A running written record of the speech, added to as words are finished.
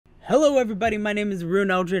Hello everybody, my name is Ryunn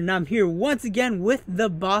Eldred, and I'm here once again with the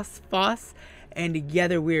BossFoss, and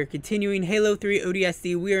together we are continuing Halo 3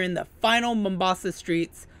 ODST. We are in the final Mombasa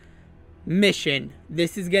Streets mission.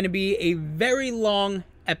 This is going to be a very long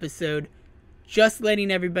episode, just letting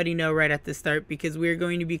everybody know right at the start, because we are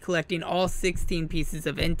going to be collecting all 16 pieces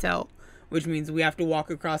of intel, which means we have to walk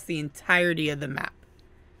across the entirety of the map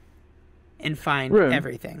and find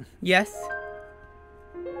everything. Yes?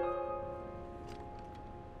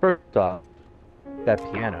 First off, that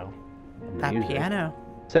piano. That piano?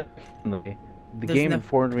 Secondly, the game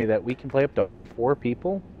informed me that we can play up to 4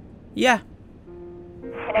 people. Yeah.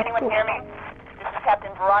 Can anyone hear me? This is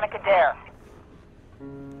Captain Veronica Dare.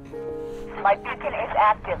 My beacon is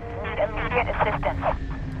active. Need immediate assistance.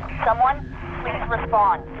 Someone, please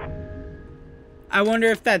respond. I wonder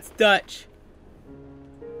if that's Dutch.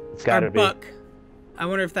 It's gotta be. Buck. I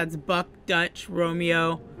wonder if that's Buck, Dutch,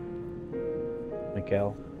 Romeo.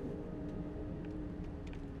 Mikkel.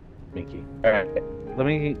 Mickey. Alright, let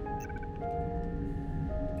me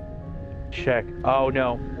check. Oh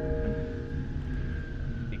no.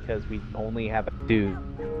 Because we only have to do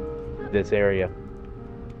this area.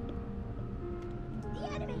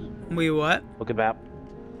 We what? Look at map.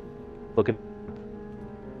 Look at.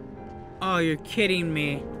 Oh, you're kidding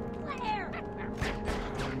me.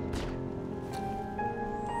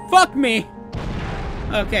 Fuck me!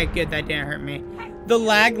 Okay, good, that didn't hurt me. The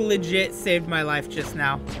lag legit saved my life just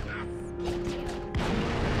now.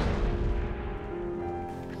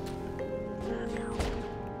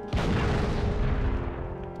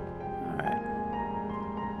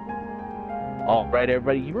 Alright,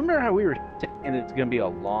 everybody, you remember how we were saying it's gonna be a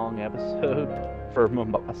long episode for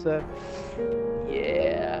Mombasa?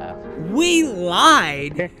 Yeah. We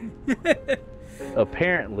lied!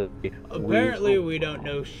 Apparently we don't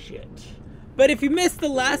know shit. But if you missed the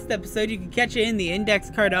last episode, you can catch it in the index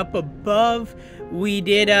card up above. We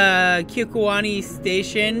did Kyokwani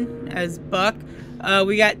Station as Buck.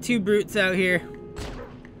 We got 2 brutes out here.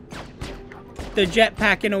 They're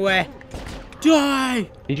jetpacking away. Die!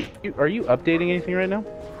 Are you updating anything right now?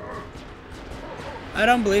 I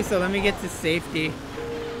don't believe so. Let me get to safety.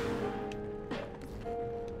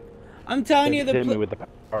 I'm telling you, hit me with the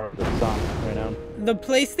power of the song right now. The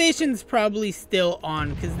PlayStation's probably still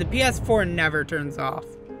on because the PS4 never turns off.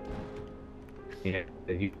 Yeah,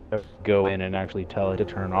 you have to go in and actually tell it to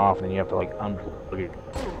turn off, and you have to like unplug it.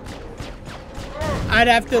 I'd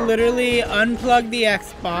have to literally unplug the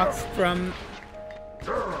Xbox from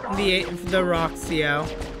the Roxio,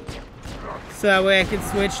 so that way I could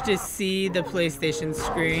switch to see the PlayStation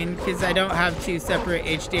screen, because I don't have 2 separate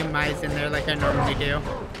HDMIs in there like I normally do.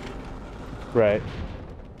 Right.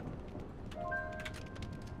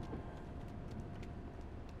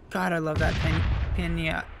 God, I love that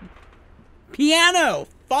piano!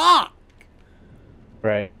 Fuck!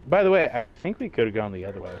 Right. By the way, I think we could have gone the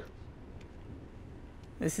other way.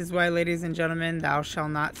 This is why, ladies and gentlemen, thou shalt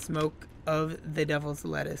not smoke of the devil's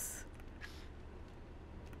lettuce.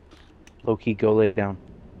 Low-key, go lay it down.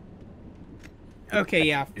 Okay,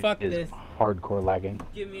 yeah, fuck this. Hardcore lagging.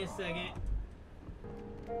 Give me a second.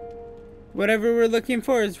 Whatever we're looking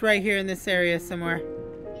for is right here in this area somewhere.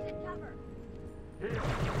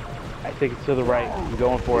 I think it's to the right. I'm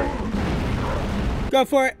going for it. Go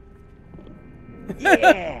for it.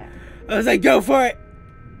 Yeah. I was like, go for it.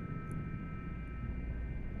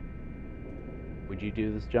 Would you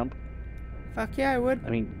do this jump? Fuck yeah, I would. I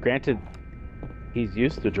mean, granted, he's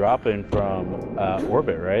used to dropping from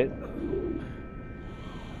orbit, right?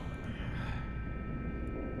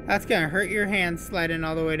 That's gonna hurt your hand sliding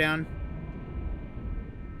all the way down.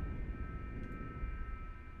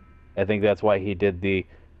 I think that's why he did the...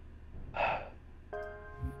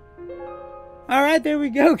 Alright, there we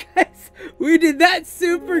go, guys. We did that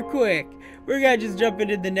super quick. We're gonna just jump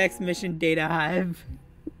into the next mission, Data Hive.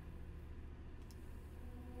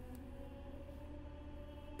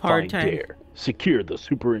 Part-time. Dare. Secure the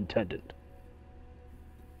superintendent.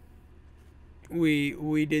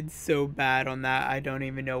 We did so bad on that. I don't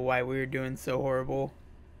even know why we were doing so horrible.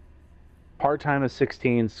 Part-time is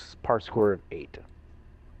 16, part score of 8.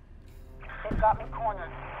 They've got me cornered.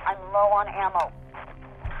 I'm low on ammo.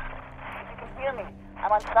 If you can hear me,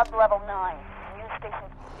 I'm on sub-level 9. News station.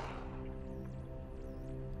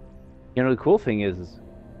 You know, the cool thing is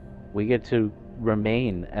we get to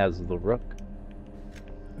remain as the Rook.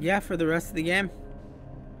 Yeah, for the rest of the game.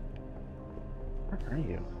 Where are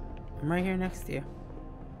you? I'm right here next to you.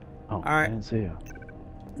 Oh, all right. I didn't see you.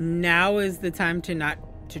 Now is the time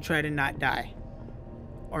to try to not die.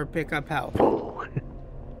 Or pick up health.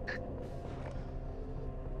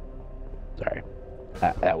 Sorry.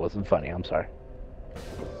 That wasn't funny. I'm sorry.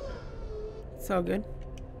 all good.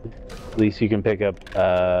 At least you can pick up,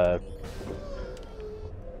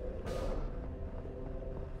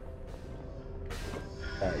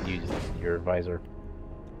 use your visor.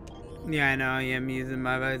 Yeah, I know. I am using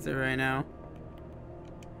my visor right now.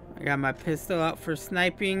 I got my pistol out for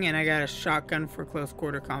sniping, and I got a shotgun for close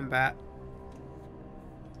quarter combat.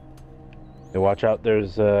 Hey, watch out,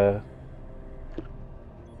 there's, never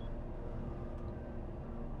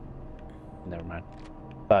mind.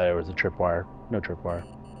 Thought there was a tripwire. No tripwire.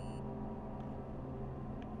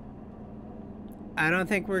 I don't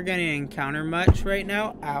think we're gonna encounter much right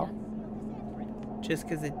now. Ow. Just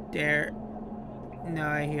because it dare. No,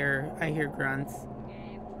 I hear grunts.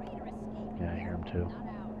 Yeah, I hear them too.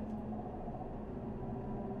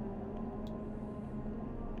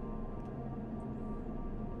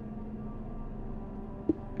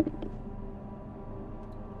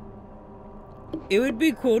 It would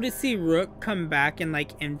be cool to see Rook come back in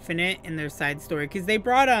like Infinite in their side story, because they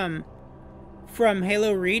brought from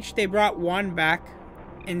Halo Reach, they brought Juan back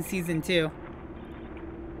in season 2.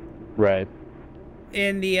 Right.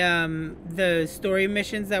 In the story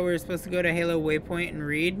missions that we were supposed to go to Halo Waypoint and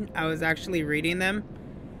read, I was actually reading them,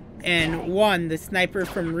 and Juan, the sniper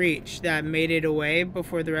from Reach that made it away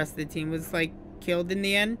before the rest of the team was like killed in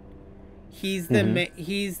the end, he's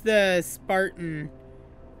the Spartan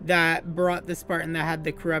that brought the Spartan that had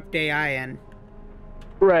the corrupt AI in.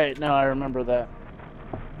 Right, no, I remember that.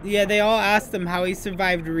 Yeah, they all asked him how he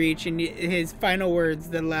survived Reach, and his final words,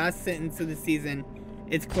 the last sentence of the season,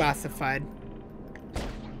 it's classified.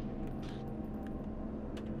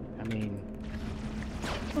 I mean,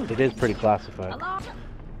 it is pretty classified.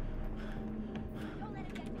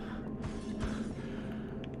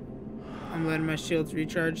 I'm letting my shields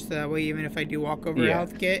recharge, so that way even if I do walk over a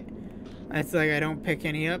health kit, it's like I don't pick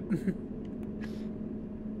any up.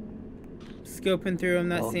 Scoping through, I'm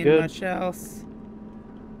not seeing much else.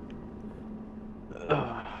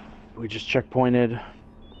 We just checkpointed.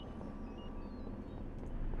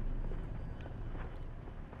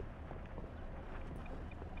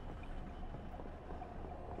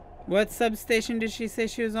 What substation did she say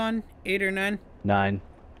she was on? 8 or 9? 9.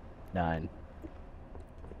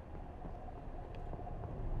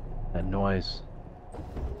 That noise.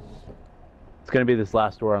 It's gonna be this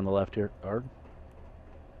last door on the left here, Ard.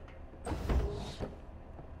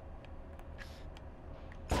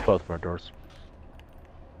 Both of our doors.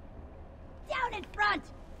 Down in front!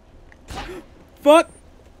 Fuck!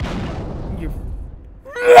 You.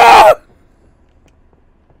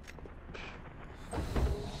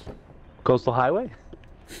 Coastal Highway?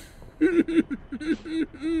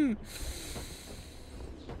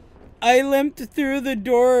 I limped through the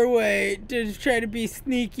doorway to try to be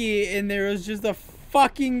sneaky, and there was just a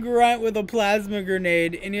fucking grunt with a plasma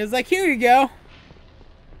grenade, and he was like, "Here you go."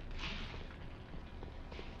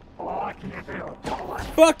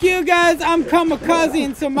 Fuck you guys, I'm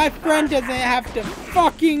kamikazing so my friend doesn't have to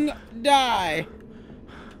fucking die.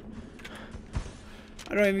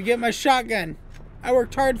 I don't even get my shotgun. I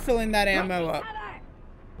worked hard filling that ammo up.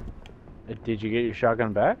 Did you get your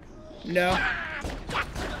shotgun back? No.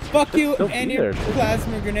 Fuck you and your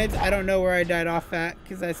plasma grenades. I don't know where I died off at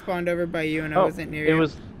because I spawned over by you and I wasn't near you. It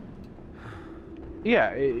was...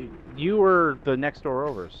 Yeah, you were the next door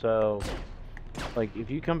over, so... Like, if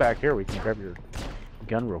you come back here, we can grab your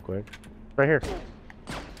gun real quick. Right here.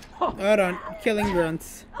 Hold on. Killing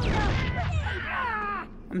grunts.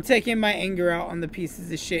 I'm taking my anger out on the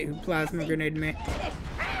pieces of shit who plasma grenaded me.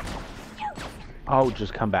 Oh,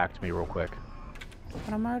 just come back to me real quick.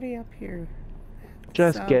 But I'm already up here.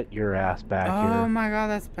 Just get your ass back here. Oh my god,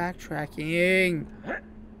 that's backtracking.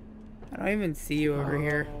 I don't even see you over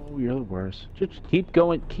here. Oh, you're the worst. Just keep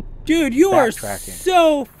going. Dude, you are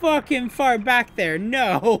so fucking far back there.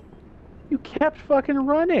 No. You kept fucking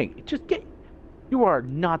running. Just get... You are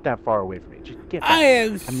not that far away from me. Just get back. I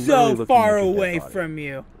am so far away from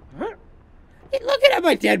you. Huh? Looking at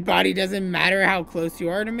my dead body doesn't matter how close you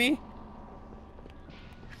are to me.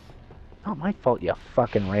 Not my fault you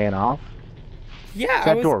fucking ran off. Yeah,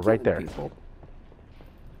 that door right there. People.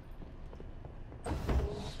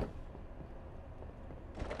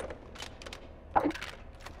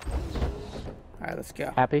 Alright, let's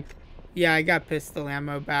go. Happy? Yeah, I got pistol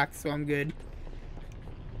ammo back, so I'm good.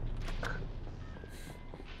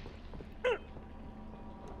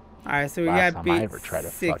 Alright, so we got beat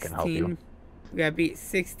 16. We got beat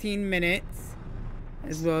 16 minutes,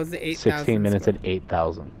 as well as the 8,000. 16 minutes at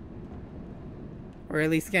 8,000. We're at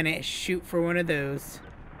least gonna shoot for one of those.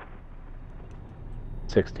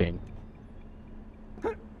 16.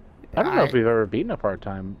 I don't know if we've ever beaten a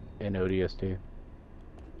part-time in ODST.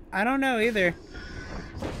 I don't know either.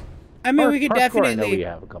 I mean, we could Parkour, I know definitely. we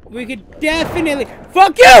have a couple We times, could but- definitely.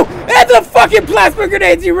 Fuck you! And the fucking plasma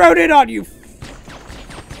grenades you wrote in on you!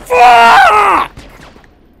 Fuck!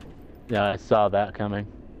 Yeah, I saw that coming.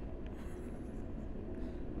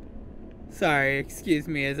 Sorry, excuse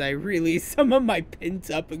me as I release some of my pent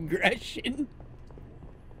up aggression.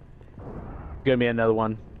 Gonna be another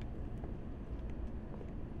one.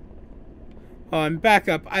 Oh, I'm back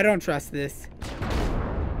up. I don't trust this.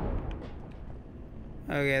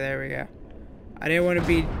 Okay, there we go. I didn't want to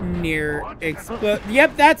be near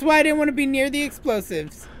Yep, that's why I didn't want to be near the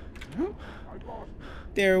explosives.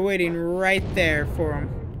 They were waiting right there for him.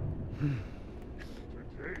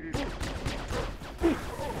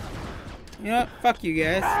 You know what? Fuck you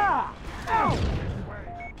guys.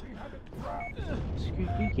 Screw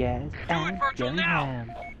you guys. I'm going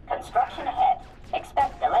ham. Construction ahead.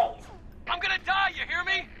 Expect delays. I'm gonna die, you hear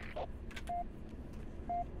me?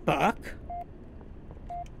 Fuck.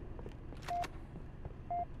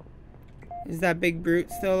 Is that big brute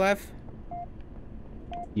still alive?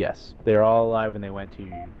 Yes, they're all alive and they went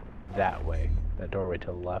to that way. That doorway to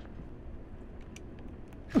the left.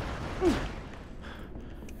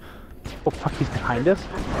 Oh fuck, he's behind us?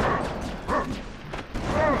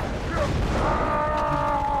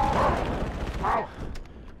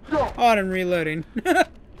 Oh, I'm reloading.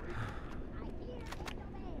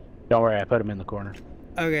 Don't worry, I put him in the corner.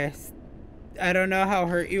 Okay. I don't know how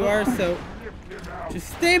hurt you are, so just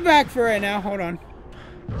stay back for right now. Hold on.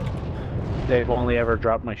 They've only ever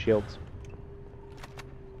dropped my shields.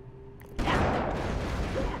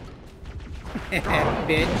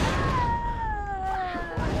 Bitch.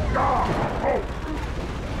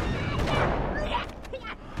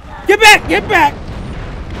 Get back! Get back!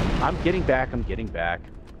 I'm getting back, I'm getting back.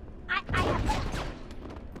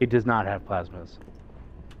 He does not have plasmas.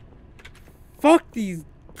 Fuck these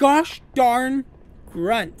gosh darn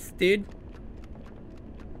grunts, dude.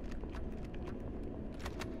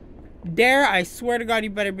 Dare, I swear to God, you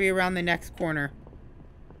better be around the next corner.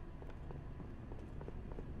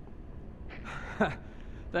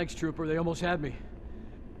 Thanks, Trooper. They almost had me.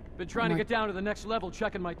 Been trying to my- get down to the next level,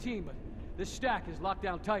 checking my team, but this stack is locked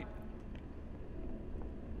down tight.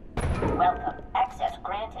 Welcome. Access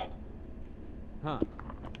granted. Huh.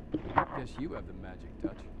 Guess you have the magic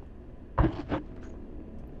touch.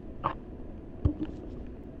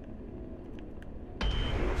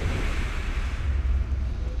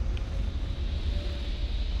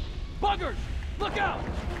 Buggers! Look out!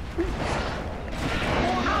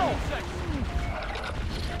 Ow!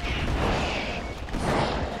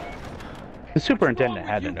 The superintendent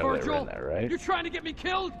had to know they were in there, right? You're trying to get me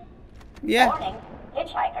killed? Yeah. Warning.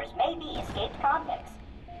 Hitchhikers may be escaped convicts.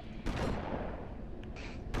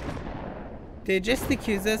 They just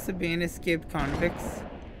accuse us of being escaped convicts.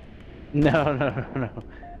 No.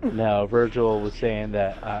 No, Virgil was saying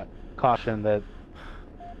that, caution that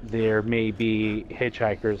there may be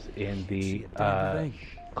hitchhikers in the, Damn thing.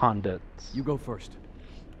 conducts. You go first.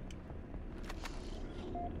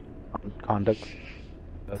 Conducts?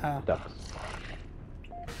 Oh. Ducks.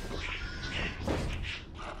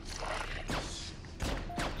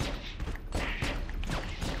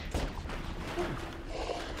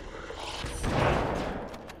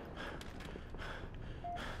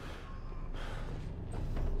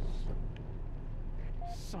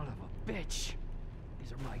 Son of a bitch.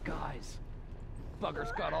 These are my guys.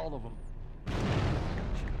 Buggers got all of them.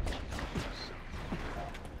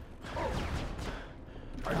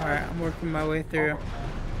 Alright, I'm working my way through.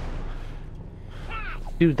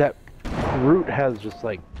 Dude, that Root has just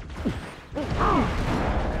like...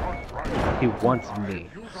 He wants me.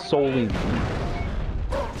 Solely me.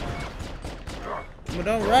 Well,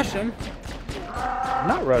 don't rush him. I'm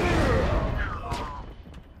not rushing.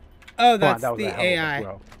 Oh, Come that's on, that was the a hell of a AI.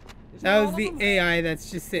 throw. That was the AI that's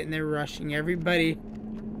just sitting there rushing everybody.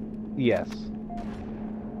 Yes.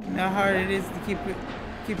 You know how hard it is to keep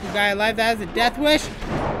a guy alive that has a death wish?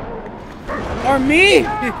 Or me?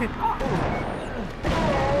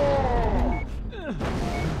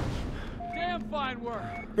 Damn fine work.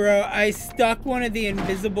 Bro, I stuck one of the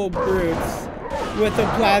invisible brutes with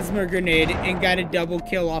a plasma grenade and got a double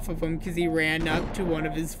kill off of him because he ran up to one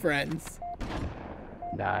of his friends.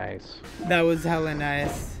 Nice. That was hella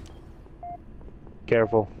nice.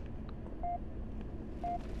 Careful.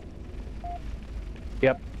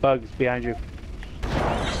 Yep, bugs behind you.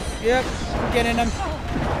 Yep, I'm getting him.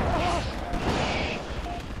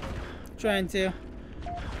 Trying to.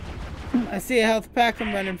 I see a health pack,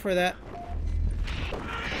 I'm running for that.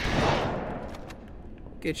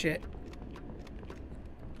 Good shit.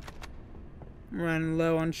 I'm running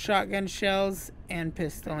low on shotgun shells and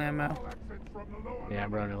pistol ammo. Yeah,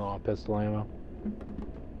 I'm running low on pistol ammo.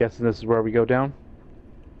 Guessing this is where we go down?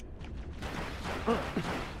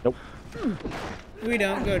 Nope. We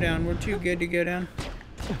don't go down. We're too good to go down.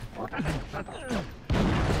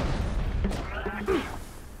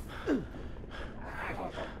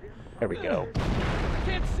 There we go. I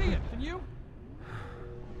can't see it. Can you?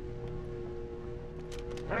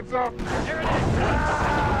 Heads up! There it is.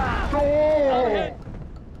 Oh!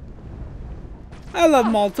 I love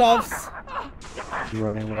Molotovs. I'm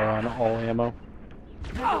running low on all ammo.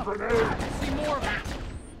 See more of it.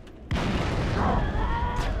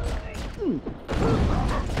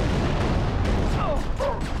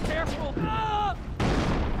 Oh, careful.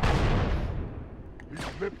 He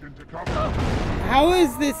slipped into cover. How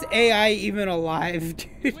is this AI even alive,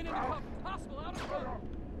 dude? Went into possible out of front.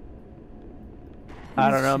 I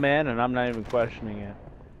don't know, man, and I'm not even questioning it.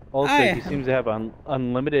 Also, he seems to have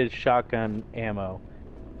unlimited shotgun ammo.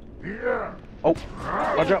 Yeah. Oh,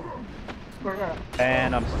 watch out.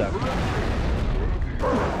 And I'm stuck.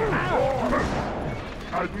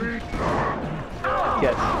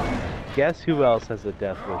 Guess who else has a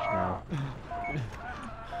death wish now?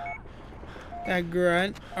 That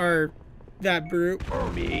grunt, or that brute.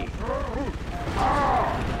 Me.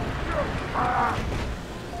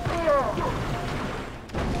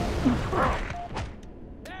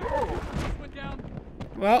 Went down.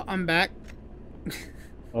 Well, I'm back.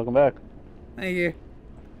 Welcome back. Thank you.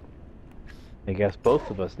 I guess both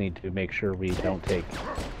of us need to make sure we don't take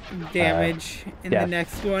Damage in the death.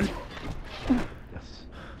 next one. Yes.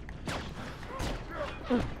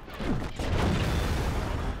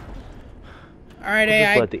 Alright, Just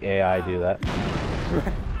AI. let the AI do that.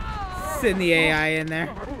 Send the AI in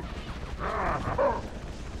there.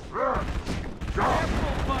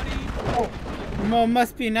 Well, it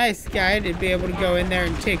must be nice, guy, to be able to go in there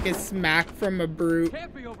and take a smack from a brute.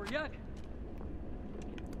 Can't be over yet.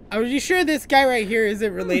 Are you sure this guy right here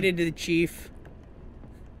isn't related to the chief?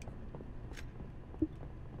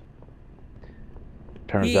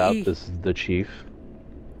 Turns out this is the chief.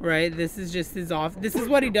 Right, this is just his off. This is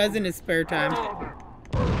what he does in his spare time.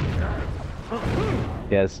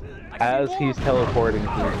 Yes. As he's teleporting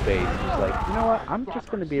through space, he's like, you know what? I'm just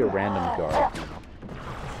gonna be a random guard.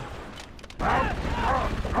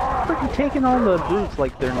 Freaking taking on the brutes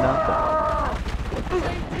like they're nothing.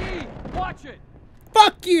 JT, watch it.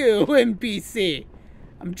 Fuck you, NPC!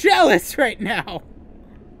 I'm jealous right now.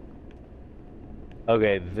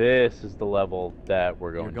 Okay, this is the level that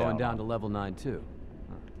we're going You're going down on. to level 9 too.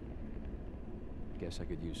 Huh. Guess I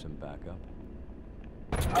could use some backup.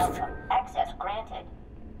 Welcome. Access granted.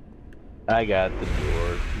 I got the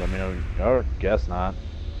door. Let me know. Oh, guess not.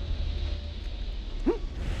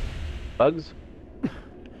 Bugs?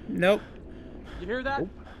 Nope. You hear that?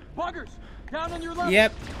 Buggers, down on your level.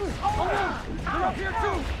 Yep. Oh no, they're up here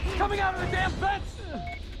too. Coming out of the damn vents.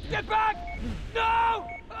 Get back! No!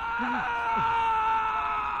 Ah!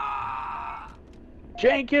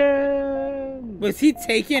 Jenkins! Was he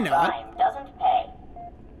taken up? Crime doesn't pay.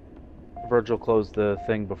 Virgil closed the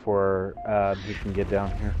thing before he can get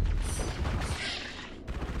down here.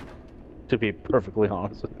 To be perfectly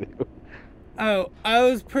honest with you. Oh, I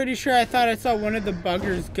was pretty sure I thought I saw one of the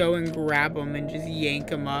buggers go and grab him and just yank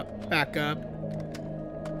him up, back up.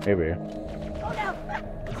 Maybe. Oh no!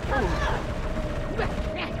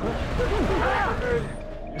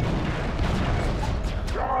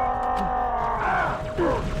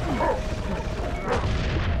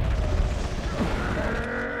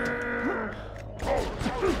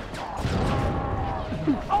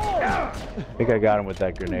 I think I got him with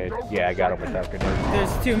that grenade. Yeah, I got him with that grenade.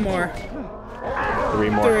 There's 2 more. 3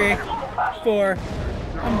 more. 3, 4.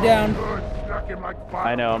 I'm down.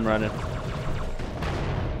 I know, I'm running.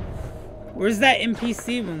 Where's that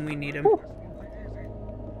NPC when we need him?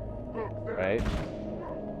 Right?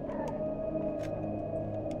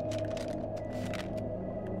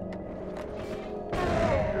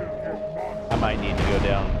 I might need to go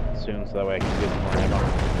down soon so that way I can get some more ammo.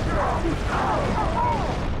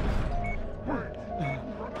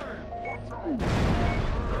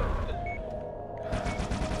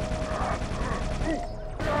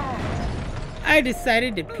 I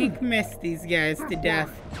decided to pink mist these guys to death.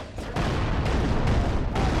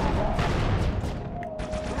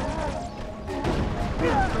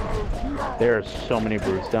 There are so many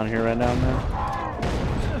brutes down here right now, man.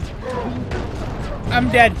 I'm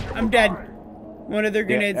dead. I'm dead. One of their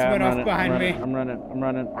grenades Yeah, went I'm off running, behind me. I'm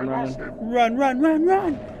running. Run, run, run,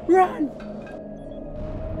 run, run!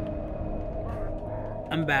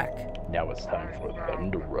 I'm back. Now it's time for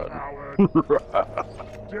them to run.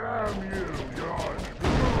 Damn you, Ryunn.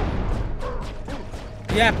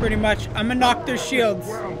 Yeah, pretty much. I'm gonna knock their shields.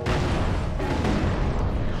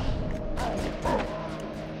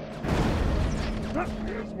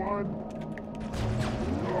 Here's one.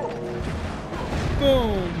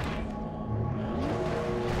 Boom.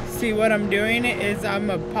 See, what I'm doing is I'm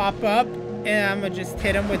gonna pop up and I'm gonna just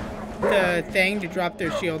hit them with the thing to drop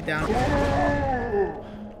their shield down.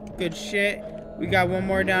 Good shit. We got one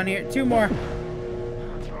more down here. Two more.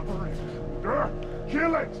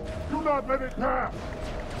 Kill it! Do not let it pass!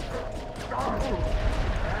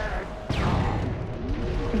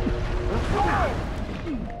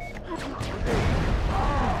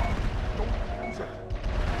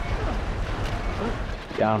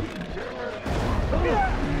 Down.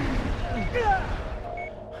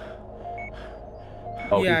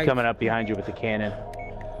 Oh, Yeah, he's coming up behind you with the cannon.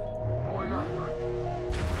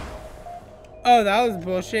 Oh, that was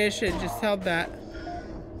bullshit. I should have just held that.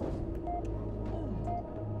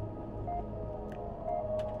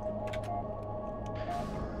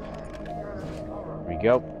 Here we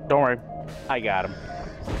go. Don't worry. I got him.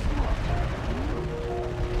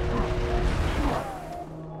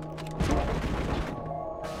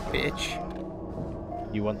 Bitch.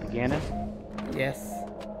 You want the cannon? Yes.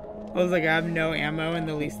 I was like, I have no ammo and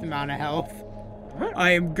the least amount of health.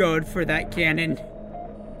 I am good for that cannon.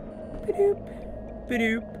 Badoop.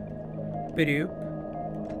 Badoop. Badoop.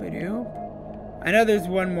 Badoop. I know there's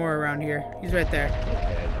one more around here. He's right there.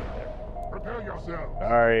 Prepare yourself.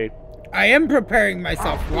 Alright. I am preparing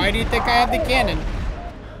myself. Why do you think I have the cannon?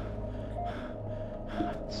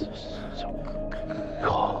 So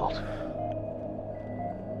cold.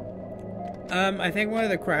 I think one of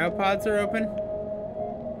the cryopods are open.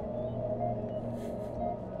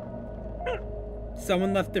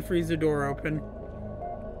 Someone left the freezer door open.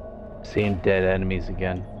 Seeing dead enemies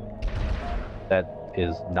again. That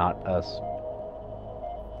is not us.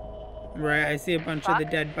 Right, I see a bunch of the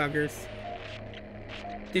dead buggers.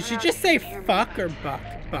 Did she just say fuck or buck?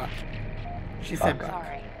 Buck. She said buck.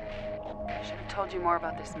 Sorry. I should have told you more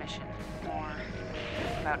about this mission. More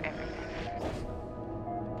about everything.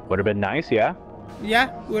 Would have been nice, yeah?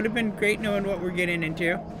 Yeah, would have been great knowing what we're getting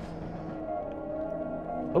into.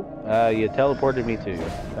 Oh, you teleported me to you.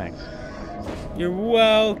 Thanks. You're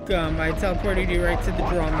welcome. I teleported you right to the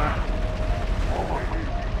drama.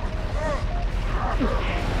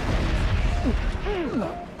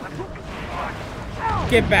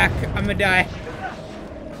 Get back. I'm gonna die.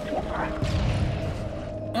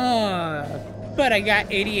 But I got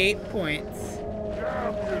 88 points.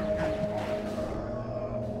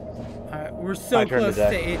 Alright, we're so close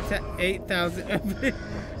to 8,000.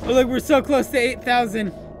 Oh, look, we're so close to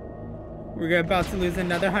 8,000. We're about to lose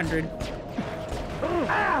another 100.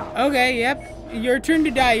 Okay, yep. Your turn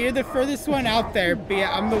to die. You're the furthest one out there, but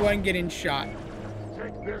yeah, I'm the one getting shot.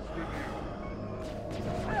 Take this with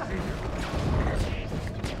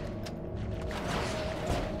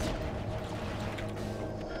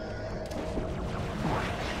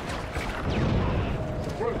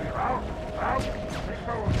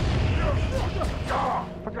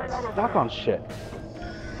Stuck on shit.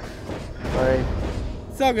 Sorry.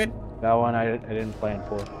 It's all good. That one I didn't plan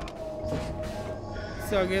for.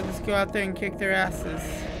 It's all good. Let's go out there and kick their asses.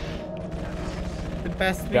 The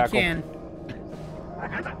best we Jackal. can.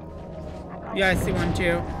 Yeah, I see one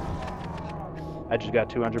too. I just got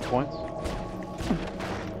 200 points.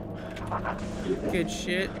 Good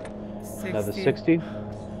shit. 60. Another 60.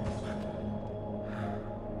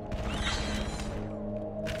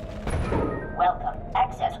 Welcome.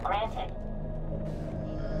 Access granted.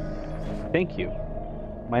 Thank you.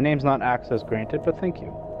 My name's not access granted, but thank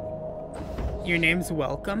you. Your name's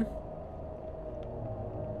Welcome?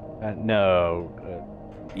 No.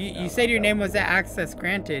 You said your name was access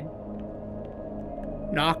granted.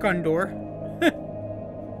 Knock on door.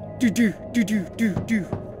 Do do do do do do.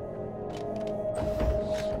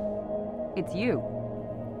 It's you.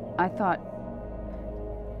 I thought...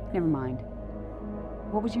 Never mind.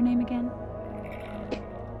 What was your name again?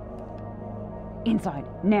 Inside,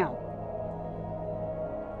 now.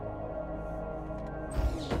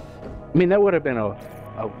 I mean, that would have been a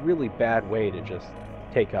really bad way to just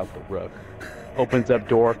take out the Rook. Opens up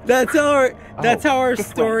door. That's how our This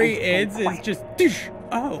story way. ends. Is just doosh.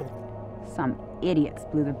 Oh. Some idiots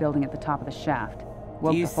blew the building at the top of the shaft.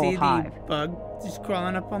 Woke Do you the whole see hive. the bug just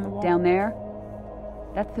crawling up on the wall? Down there?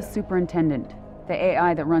 That's the superintendent. The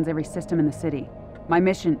AI that runs every system in the city. My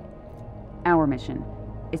mission, our mission,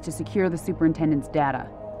 is to secure the superintendent's data.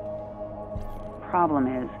 Problem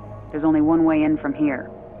is, there's only one way in from here.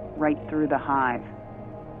 Right through the hive.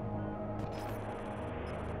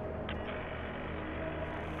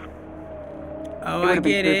 Oh, It I would've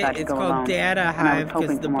been get it. suicide to It's go called alone, data and I Hive was hoping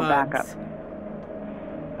because the for more bugs. backup.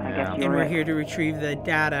 I guess Yeah. you And were we're it. here to retrieve the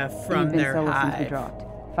data So from you've been their solo since we hive.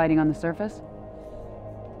 dropped. Fighting on the surface?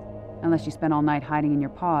 Unless you spent all night hiding in your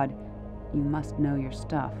pod, you must know your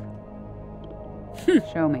stuff.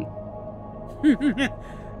 Show me.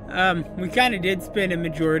 We kind of did spend a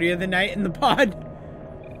majority of the night in the pod.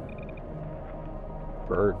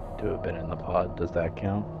 Bird to have been in the pod. Does that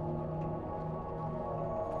count?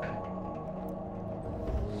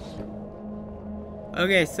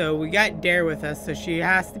 Okay, so we got Dare with us, so she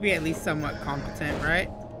has to be at least somewhat competent, right?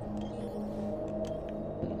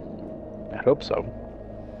 I hope so.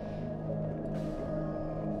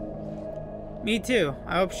 Me too.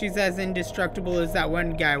 I hope she's as indestructible as that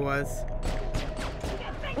one guy was.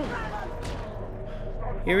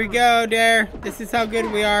 Here we go, Dare. This is how good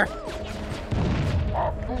we are.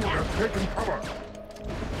 Our food has taken cover.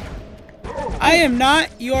 I am not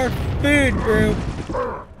your food, bro.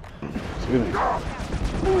 Excuse me.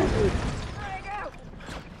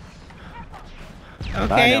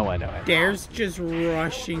 Okay, I know. Dare's just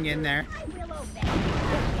rushing in there.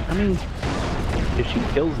 I mean, if she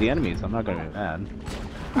kills the enemies, I'm not gonna be mad.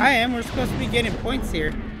 I am. We're supposed to be getting points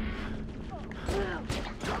here.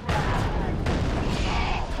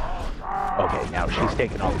 Okay, now she's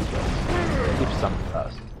taking all the kills. Keep some for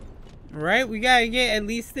us. Right? We gotta get at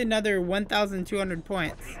least another 1,200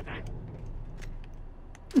 points.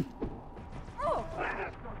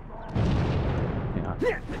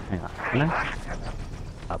 Hang on.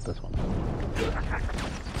 Not this one.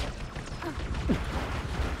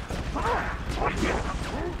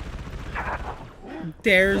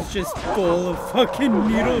 Dare's just full of fucking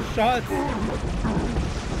needle shots.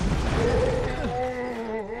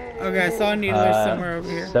 Okay, I saw a needler somewhere over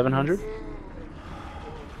here. 700?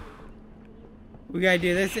 We gotta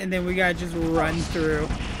do this, and then we gotta just run through.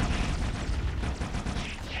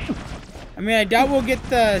 I mean, I doubt we'll get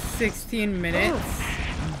the 16 minutes.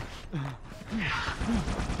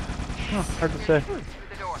 Hard to say.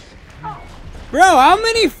 Bro, how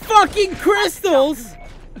many fucking crystals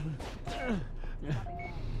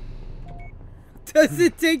does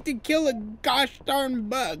it take to kill a gosh darn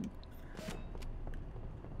bug?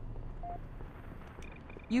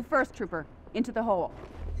 You first, Trooper. Into the hole.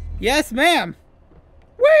 Yes, ma'am.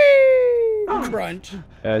 Whee! Crunch.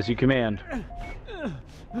 As you command.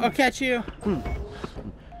 I'll catch you.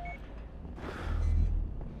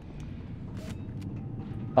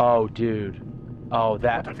 Oh, dude. Oh,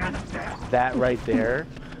 that right there.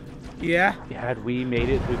 Yeah. Had we made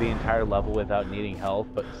it through the entire level without needing health,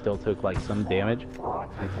 but still took like some damage,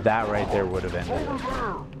 that right there would have ended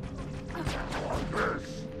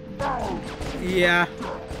it. Yeah.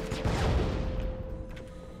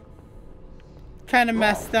 Kind of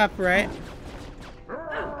messed up, right?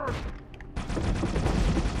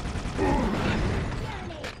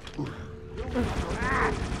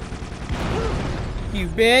 You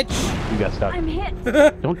bitch. You got stuck. I'm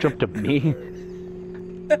hit. Don't jump to me.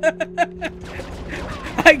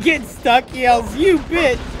 I get stuck, he yells, you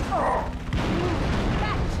bitch.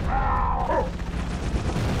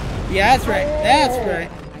 Yeah, that's right. That's right.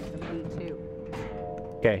 Me too.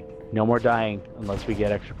 Okay, no more dying unless we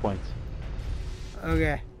get extra points.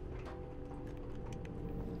 Okay.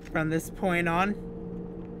 From this point on.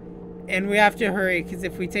 And we have to hurry, because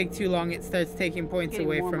if we take too long, it starts taking points Getting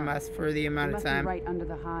away from warmer. us for the We amount of must be time. right under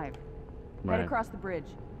the hive. Right. Head across the bridge.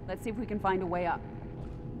 Let's see if we can find a way up.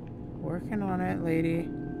 Working on it, lady.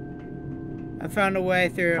 I found a way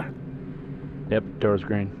through. Yep, door's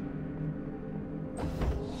green.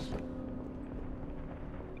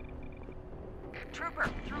 Trooper,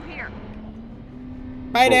 through here.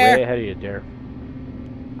 Bye We're way there. ahead of you, Dare.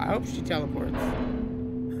 I hope she teleports.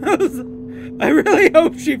 I really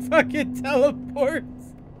hope she fucking teleports.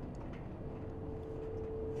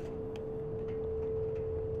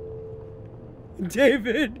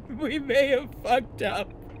 David, we may have fucked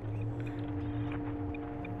up.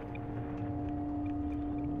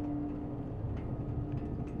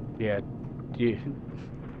 Yeah. Do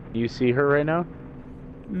you see her right now?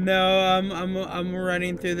 No, I'm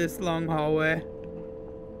running through this long hallway.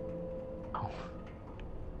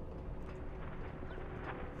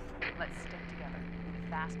 Let's stick together.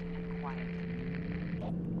 Fast and quiet.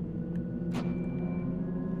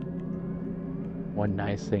 One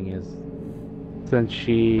nice thing is, since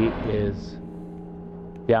she is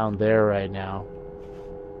down there right now,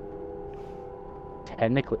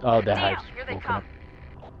 technically, oh, the hive's Here they open come. up.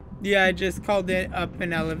 Yeah, I just called it up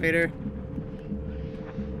an elevator.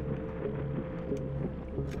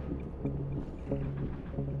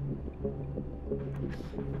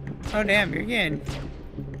 Oh damn, you're getting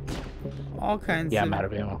all kinds Yeah, of... I'm out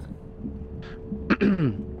of ammo.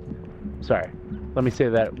 Sorry. Let me say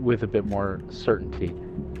that with a bit more certainty.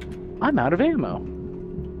 I'm out of ammo.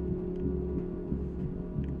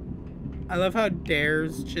 I love how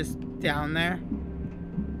Dare's just down there.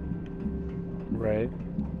 Right.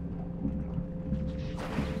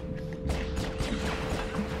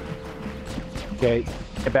 Okay,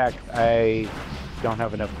 get back. I don't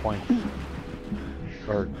have enough points.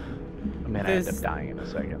 Or, I mean, I end up dying in a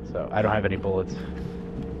second, so I don't have any bullets.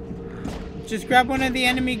 Just grab one of the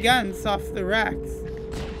enemy guns off the racks.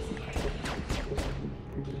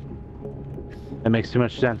 That makes too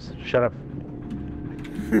much sense. Shut up.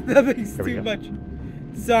 That makes There we too go. much.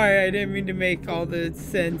 Sorry, I didn't mean to make all the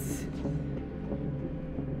sense.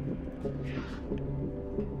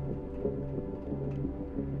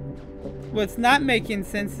 What's not making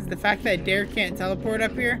sense is the fact that Dare can't teleport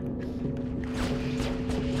up here.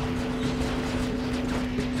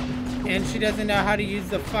 And she doesn't know how to use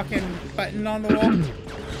the fucking button on the wall.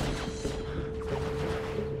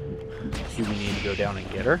 Do we need to go down and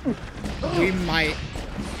get her? We might.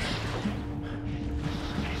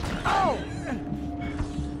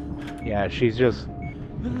 Yeah, she's just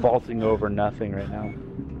vaulting over nothing right now.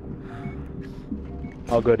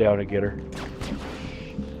 I'll go down and get her.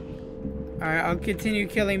 Alright, I'll continue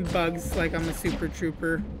killing bugs like I'm a super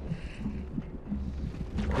trooper.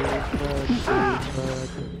 I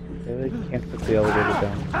can't put the elevator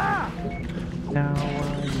down. Now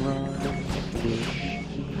I'm running.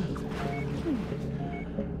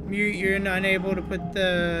 You're unable to put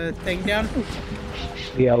the thing down?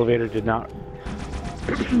 The elevator did not.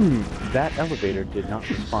 That elevator did not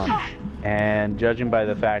respond. And judging by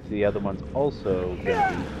the fact the other one's also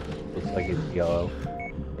gonna be, looks like it's yellow,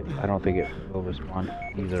 I don't think it will respond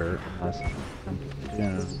either unless.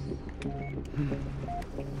 Yeah.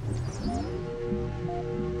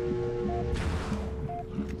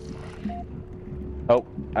 Oh,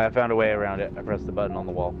 I found a way around it. I pressed the button on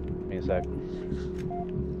the wall. Give me a sec.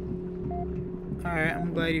 Alright,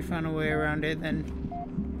 I'm glad you found a way around it then.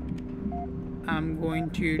 I'm going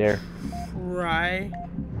to try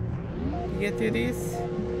to get through these.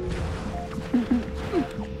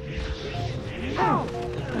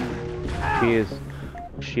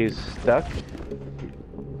 She's stuck.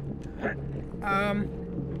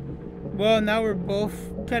 Well, now we're both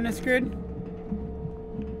kind of screwed.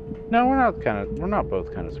 No, we're not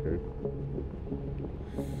both kind of screwed.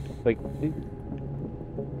 Like,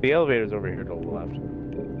 the elevator's over here to the left.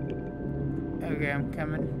 Okay, I'm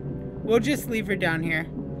coming. We'll just leave her down here.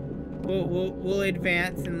 We'll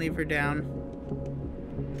advance and leave her down.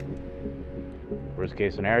 Worst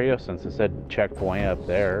case scenario, since it said checkpoint up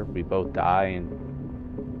there, we both die and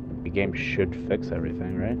the game should fix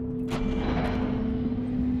everything, right?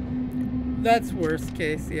 That's worst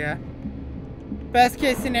case, yeah. Best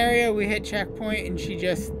case scenario, we hit checkpoint and she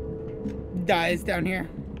just dies down here.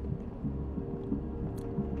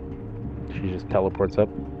 She just teleports up?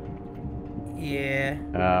 Yeah.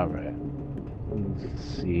 Alright. Let's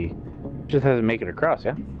see. Just hasn't made it across,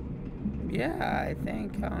 yeah? Yeah, I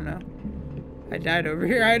think. I don't know. I died over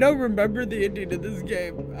here. I don't remember the ending of this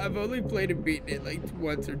game. I've only played and beaten it like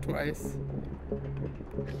once or twice.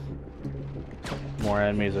 More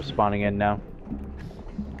enemies are spawning in now.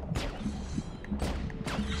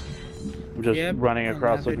 I'm just running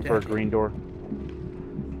across looking for a green door.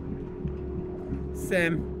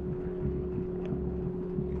 Same.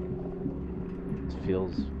 This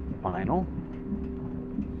feels final.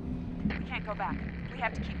 We can't go back. We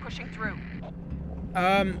have to keep pushing through.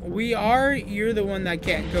 We are. You're the one that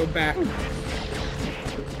can't go back.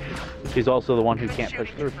 She's also the one who can't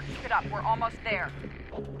push through. Keep it up. We're almost there.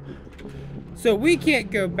 So we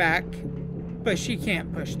can't go back, but she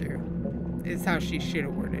can't push through. Is how she should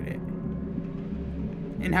have worded it.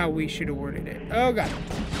 And how we should have worded it. Oh god.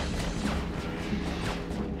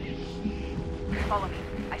 Follow me.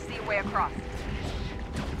 I see a way across.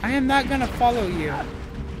 I am not gonna follow you.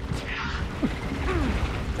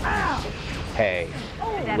 Hey,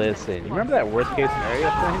 listen. You remember that worst case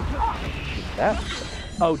scenario thing? That?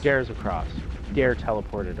 Oh, Dare's across. Dare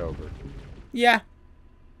teleported over. Yeah.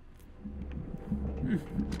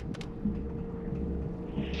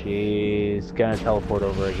 She's gonna teleport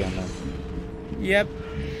over again then. Yep.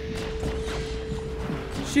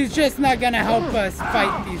 She's just not gonna help us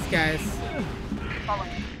fight these guys. Follow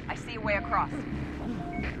me. I see a way across.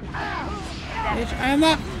 Bitch, I'm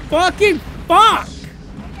not fucking fuck!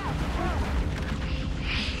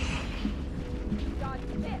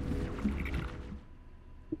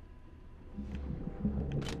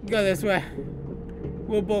 Go this way.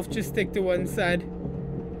 We'll both just stick to one side.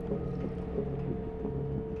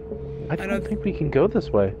 I don't think we can go this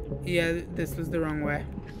way. Yeah, this was the wrong way.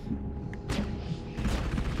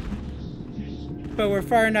 But we're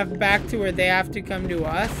far enough back to where they have to come to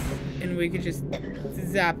us, and we could just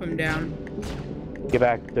zap them down. Get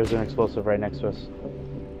back. There's an explosive right next to us.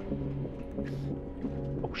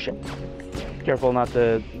 Oh shit. Careful not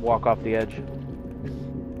to walk off the edge.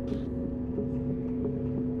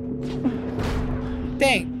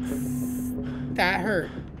 Thanks. That hurt.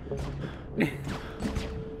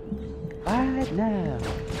 Right now.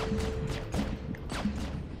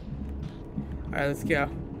 Alright, let's go.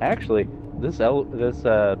 Actually, this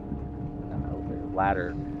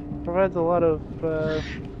ladder provides a lot of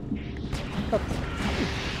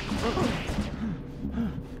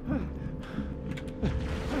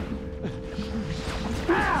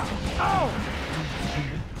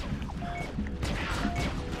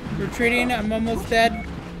Retreating, I'm almost dead.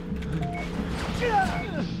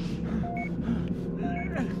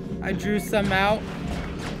 I drew some out.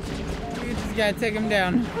 We just gotta take him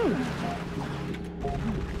down.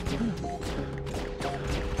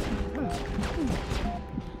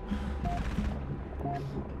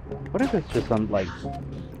 What if it's just like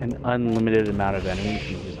an unlimited amount of enemies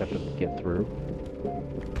you just have to get through?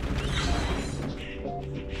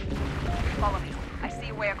 Follow me. I see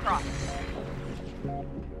a way across.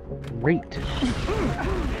 Great.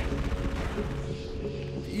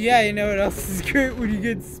 Yeah, you know what else is great? When you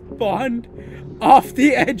get spawned off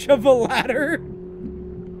the edge of a ladder.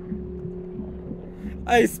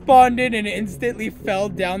 I spawned in and instantly fell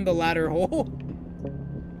down the ladder hole.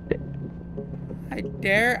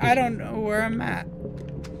 I don't know where I'm at.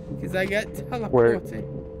 Because I got teleported.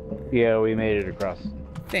 Yeah, we made it across.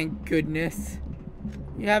 Thank goodness.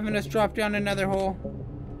 You having us drop down another hole?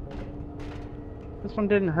 This one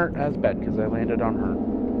didn't hurt as bad because I landed on her.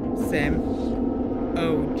 Same.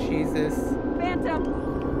 Oh, Jesus. Phantom!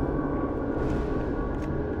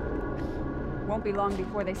 Won't be long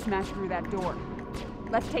before they smash through that door.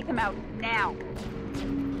 Let's take them out, now!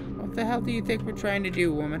 What the hell do you think we're trying to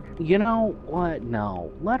do, woman? You know what?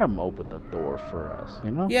 No. Let them open the door for us,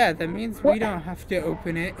 you know? Yeah, that means we don't have to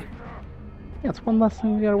open it. Yeah, it's one less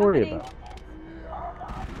thing we gotta worry about.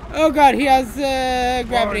 Oh god, he has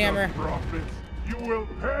gravity hammer. Prophets, you will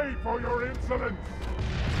pay for your insolence!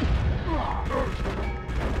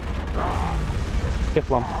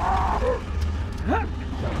 Kiflum.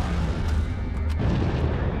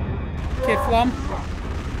 Kiflum.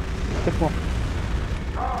 Kiflum.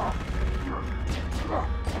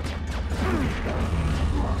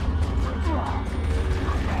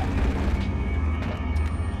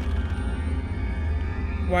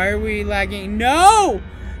 Why are we lagging? No!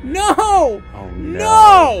 No! Oh,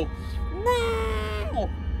 no! No!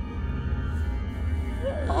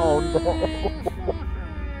 Oh no.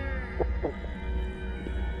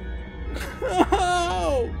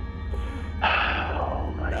 No!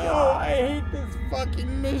 Oh my No, god. I hate this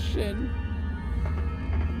fucking mission.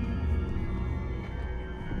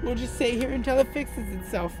 We'll just stay here until it fixes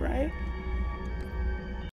itself, right?